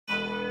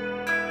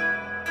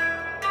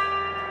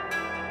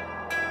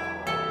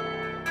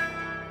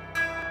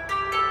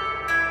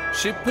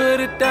She put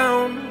it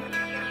down.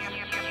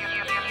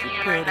 She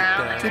put it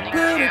down. She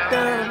put it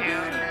down.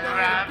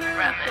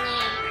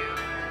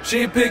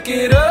 She pick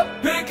it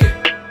up, pick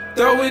it,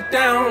 throw it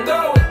down,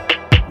 throw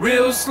it.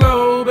 Real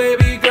slow,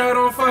 baby girl,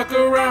 don't fuck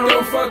around,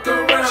 don't fuck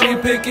around. She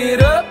pick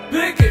it up,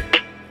 pick it,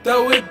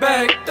 throw it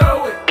back,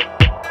 throw it.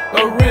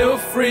 A real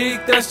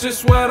freak, that's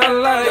just what I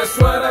like, that's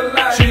what I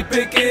like. She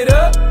pick it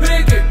up,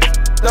 pick it,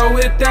 throw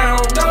it down,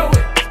 throw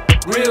it.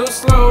 Real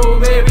slow,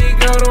 baby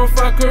girl, don't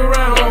fuck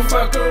around, don't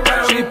fuck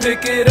around. She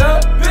pick it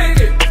up, pick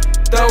it,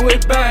 throw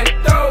it back,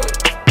 throw it.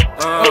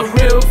 A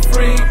real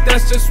freak,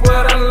 that's just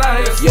what I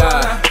like, that's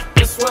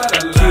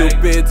what I like.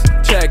 Cupids,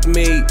 check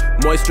me,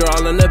 moisture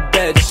all on the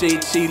bed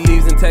sheet. She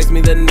leaves and texts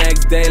me the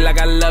next day like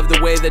I love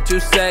the way that you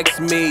sex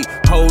me.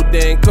 Hold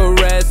and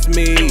caress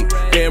me.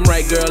 Damn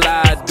right girl,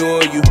 I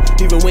adore you.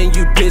 Even when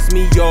you piss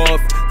me off,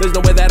 there's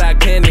no way that I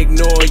can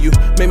ignore you.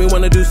 Make me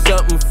wanna do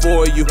something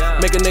for you.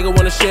 Make a nigga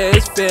wanna share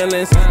his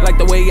feelings. Like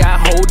the way I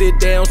hold it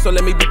down, so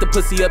let me beat the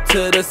pussy up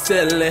to the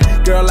ceiling.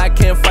 Girl, I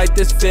can't fight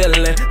this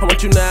feeling. I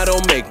want you now,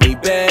 don't make me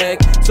beg.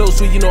 So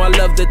sweet, you know I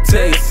love the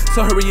taste.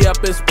 So hurry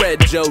up and spread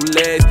your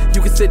legs.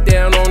 You can sit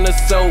down on the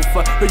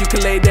sofa, or you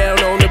can lay down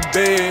on the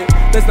bed.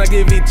 Let's not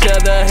give each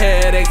other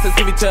headaches, let's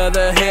give each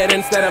other head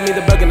instead. I'm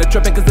either bugging or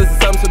tripping, cause this is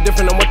something so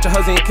different. I want your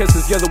hugs and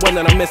kisses, you're the one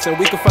that I'm missing.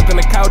 We can fuck on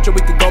the couch or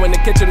we could go in the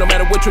kitchen. No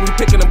matter which one you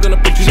picking, I'm gonna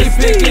put you to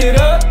sleep. She pick it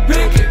up,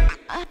 pick it,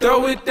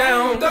 throw it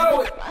down,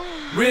 throw it.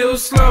 Real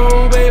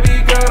slow,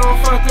 baby girl, don't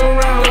fuck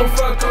around, don't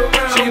fuck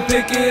around. She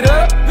pick it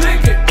up,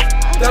 pick it,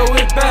 throw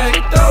it back,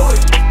 throw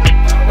it.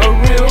 A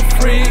real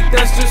freak,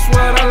 that's just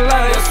what I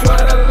like, that's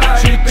what I like.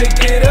 She pick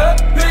it up,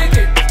 pick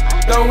it,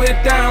 throw it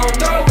down,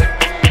 throw it.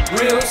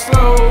 Real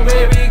slow,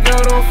 baby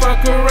girl, don't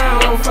fuck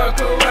around, don't fuck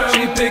around.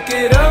 She pick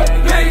it up,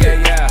 pick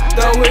it,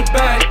 throw it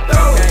back,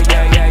 throw it.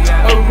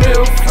 A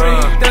real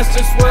freak, that's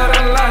just what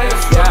I like,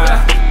 that's what I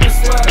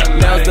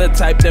like. Nels the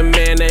type the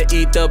man that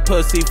eat the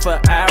pussy for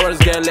hours.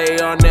 Girl, lay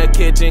on the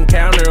kitchen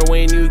counter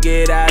when you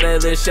get out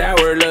of the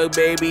shower. Look,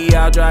 baby,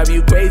 I'll drive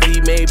you crazy.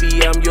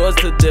 Maybe I'm yours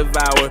to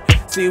devour.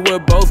 See, we're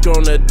both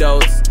grown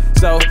adults,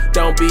 so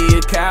don't be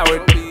a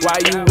coward. Why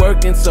you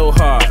working so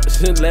hard?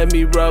 Let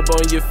me rub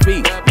on your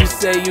feet. You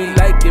say you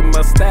like it,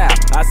 my style.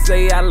 I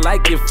say I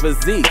like your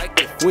physique.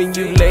 When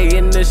you lay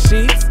in the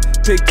sheets,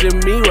 picture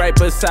me right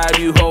beside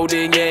you,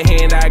 holding your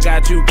hand. I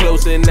got you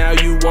close and now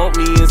you want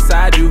me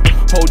inside you.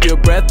 Hold your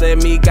breath,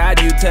 let me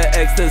guide you to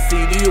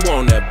ecstasy. Do you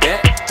wanna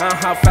bet on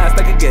how fast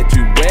I can get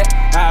you wet?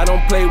 I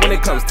don't play when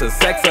it comes to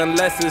sex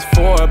unless it's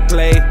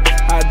foreplay.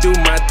 I do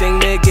my thing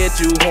to get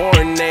you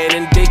horny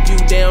and dig you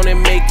down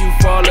and make you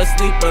fall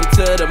asleep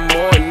until the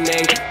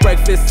morning.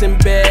 Breakfast in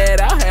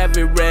bed, I'll have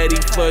it ready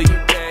for you.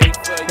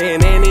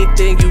 And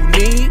anything you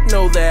need,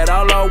 know that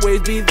I'll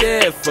always be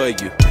there for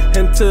you.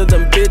 And to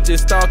them bitches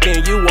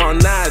stalking you on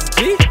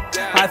IG,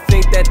 I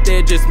think that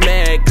they're just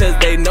mad cause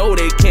they know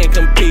they can't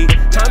compete.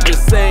 I'm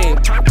just saying,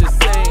 I'm just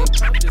saying,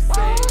 I'm just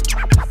saying.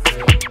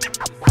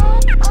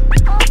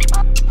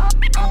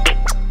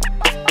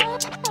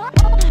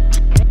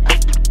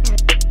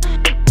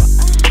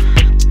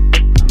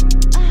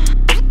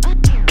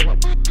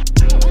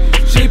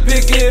 She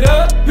pick it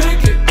up,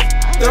 pick it,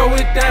 throw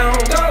it down,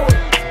 throw it.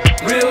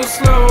 Real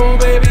slow,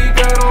 baby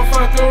girl, don't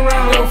fuck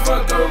around, don't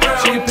fuck around.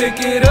 She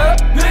pick it up,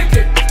 pick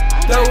it,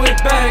 throw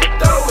it back,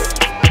 throw it.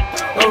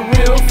 A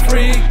real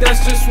freak,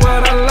 that's just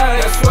what I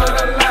like, that's what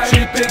I like.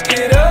 She pick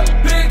it up,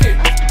 pick it,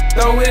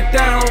 throw it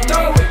down,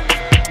 throw it.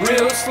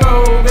 Real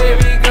slow,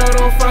 baby girl,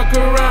 don't fuck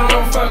around,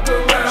 don't fuck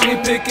around. She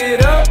pick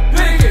it up,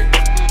 pick it,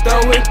 throw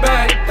it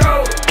back,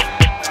 throw it.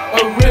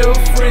 A real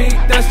freak,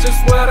 that's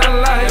just what I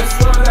like, that's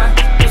what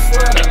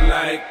I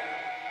like.